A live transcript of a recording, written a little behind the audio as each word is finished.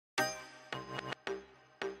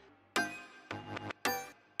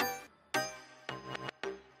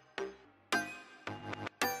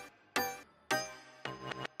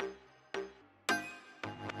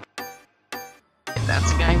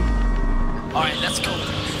Alright, let's go.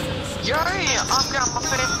 Yeah, I've got my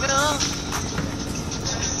favorite gun.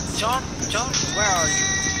 John, where are you?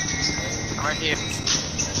 I'm right here.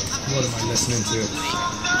 What am I listening to?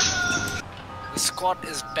 The squad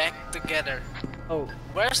is back together. Oh,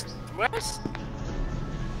 Where's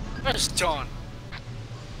John?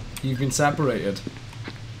 You've been separated.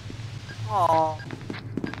 Oh.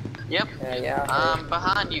 Yep. yeah. I'm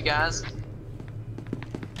behind you guys.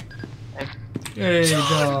 Hey,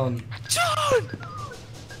 John. John!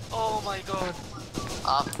 Oh my god.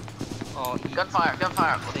 Up. Oh, Gunfire.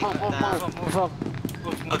 move up.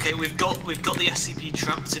 Okay, we've got the SCP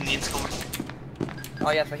trapped in the intercom.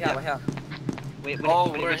 Oh yes, we're here. Wait,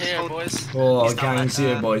 We're here, boys. Oh, He's I down can't see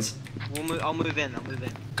there. it, boys. I'll move in.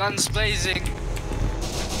 Guns blazing.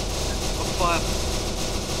 Fire.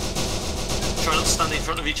 Try not to stand in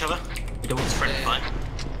front of each other. We don't want to friendly fire.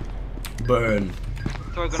 Burn.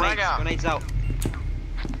 Throw Frag out. grenades out.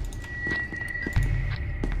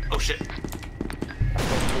 Oh shit.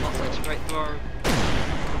 Straight throw.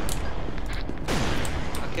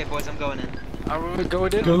 Okay, boys, I'm going in. Are we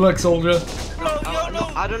going in? Good luck, soldier. No.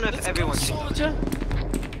 I don't know if everyone's soldier.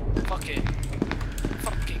 Fuck it,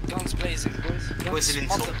 guns blazing, boys. Where's the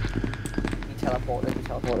intel? He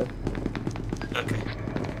teleported. Okay.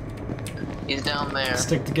 He's down there.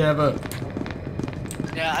 Stick together.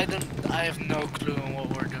 Yeah, I have no clue on what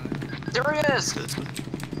we're doing. There he is.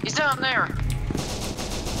 He's down there.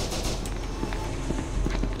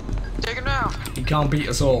 Take him down. He can't beat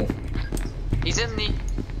us all. He's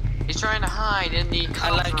trying to hide in the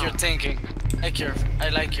I like cover. your thinking. I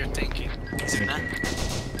like your thinking. He's in there.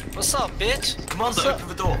 What's up, bitch? Commander, open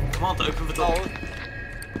the door.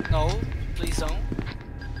 No, please don't.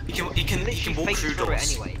 He can walk through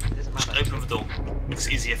doors. Anyway, it doesn't Just matter. open the door. It's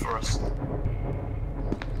easier for us.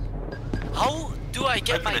 How do I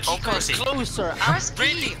get Open my it. key card Press E. closer? Press I'm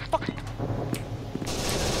really fucking.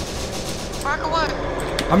 Back away.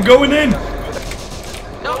 I'm going in.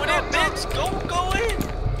 No, Go in, bitch! Go in!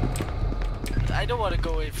 I don't want to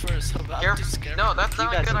go in first. I'm Here. too scared. No, that's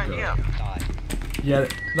not a guys good are idea. Yeah,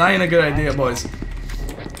 that ain't a good idea, boys.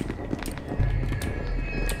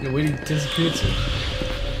 Yeah, where did he disappear to?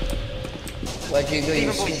 Where'd you go,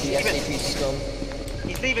 you Steven, stinky SCP scum?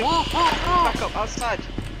 He's leaving. Whoa. Back up outside.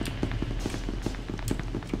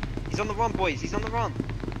 He's on the run, boys. He's on the run.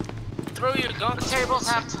 Throw your gun. The tables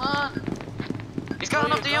have ton. He's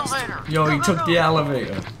going up the elevator. Yo, he took the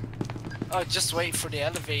elevator. Oh, just wait for the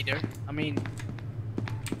elevator. I mean,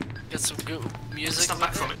 get some good music. Stand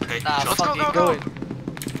back with from it, okay? Nah, Let's fuck go, it, go. in.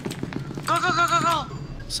 Go.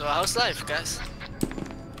 So how's life, guys?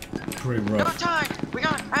 Pretty No rough. time. We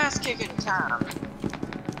got ass kicking time.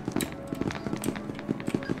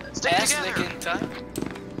 Stay Ass together. licking time.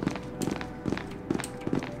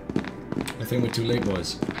 I think we're too late,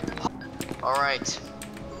 boys. All right.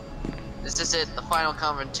 This is it. The final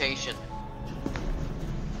confrontation.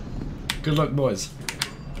 Good luck, boys.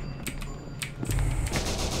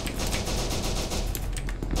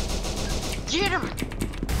 Get him!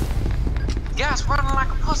 Gas running like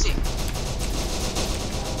a pussy.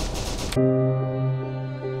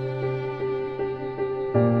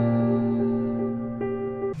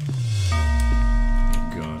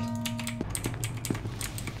 God.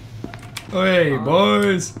 Hey,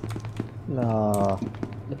 boys. No.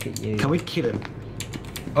 Look at you. Can we kill him?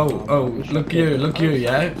 Oh, look you,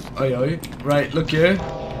 yeah? Oi. Right, look you.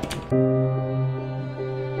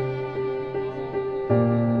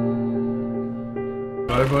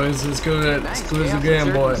 Alright, boys, let's go to the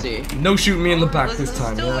game, boy. No shooting me in the back this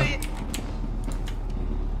time, yeah?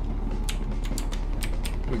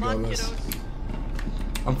 We got this.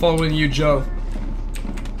 I'm following you, Joe.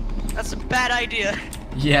 That's a bad idea.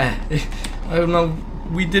 Yeah. I don't know.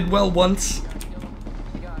 We did well once.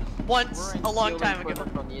 Once, a long time ago.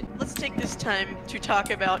 Let's take this time to talk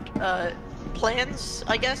about plans,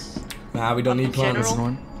 I guess. Nah, we don't need plans.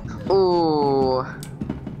 General. Ooh.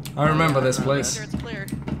 I remember this place. Sure, it's clear.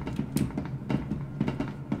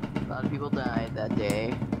 A lot of people died that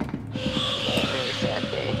day. Very sad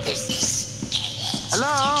day.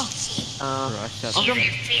 Hello?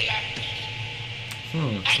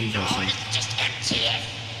 Interesting.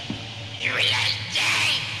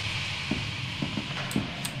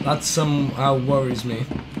 That somehow worries me.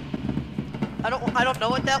 I don't know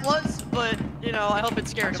what that was, but you know, I hope it I'm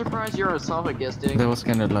scared him. surprised your esophagus didn't. That was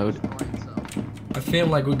kind of loud. I feel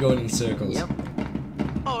like we're going in circles. Yep.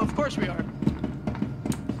 Oh, of course we are.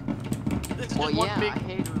 This is Well, just one yeah, big I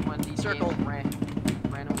hate when these circle. games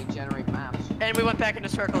randomly generate maps. And we went back into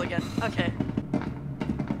circle again. Okay.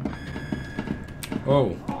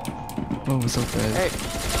 Oh. Oh, what's up, guys? Hey,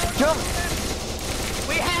 jump!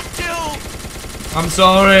 We have to! I'm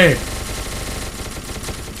sorry.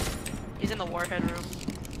 He's in the warhead room.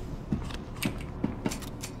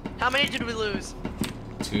 How many did we lose?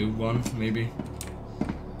 2, 1, maybe.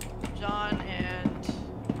 John and...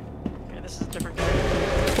 Okay, this is a different guy.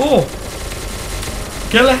 Oh!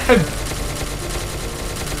 Kill him!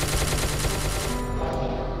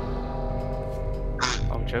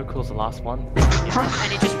 Oh, Joe Cool's the last one.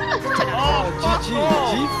 And he just...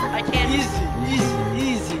 I can't...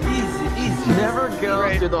 Easy. Never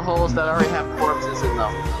go through the holes that already have corpses in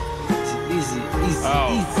them.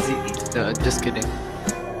 Oh. No, just kidding.